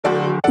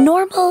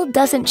Normal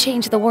doesn't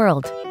change the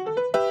world,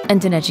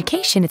 and in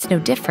education, it's no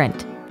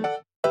different.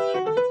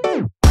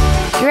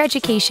 Your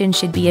education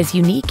should be as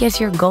unique as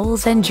your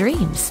goals and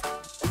dreams.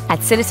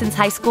 At Citizens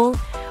High School,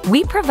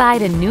 we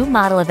provide a new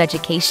model of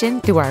education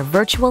through our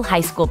virtual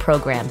high school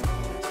program.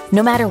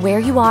 No matter where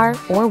you are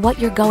or what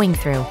you're going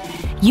through,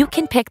 you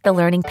can pick the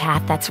learning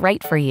path that's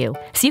right for you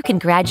so you can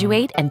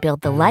graduate and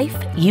build the life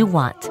you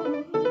want.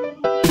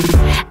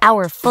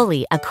 Our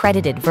fully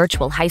accredited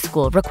virtual high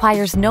school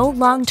requires no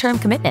long-term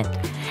commitment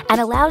and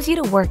allows you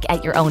to work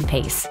at your own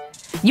pace.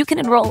 You can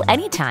enroll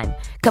anytime,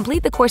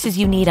 complete the courses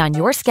you need on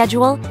your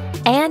schedule,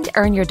 and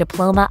earn your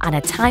diploma on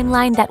a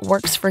timeline that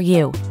works for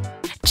you.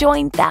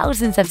 Join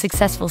thousands of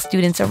successful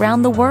students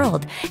around the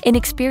world in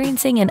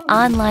experiencing an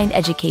online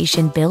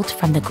education built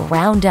from the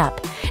ground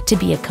up to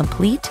be a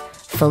complete,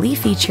 fully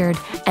featured,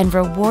 and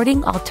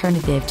rewarding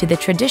alternative to the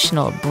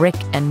traditional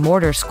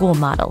brick-and-mortar school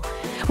model,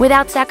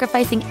 without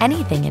sacrificing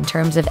anything in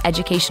terms of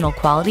educational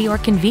quality or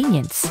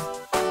convenience.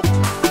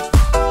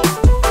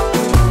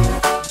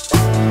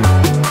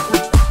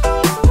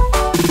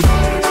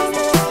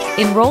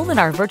 Enroll in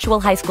our virtual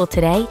high school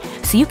today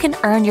so you can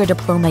earn your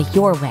diploma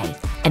your way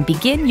and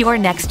begin your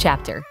next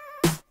chapter.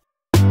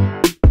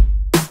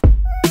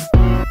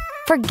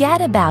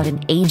 Forget about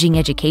an aging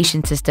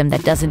education system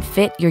that doesn't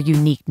fit your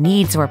unique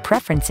needs or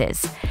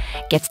preferences.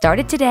 Get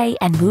started today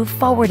and move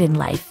forward in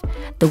life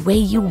the way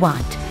you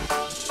want.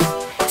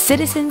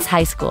 Citizens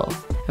High School,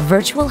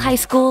 virtual high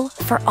school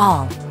for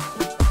all.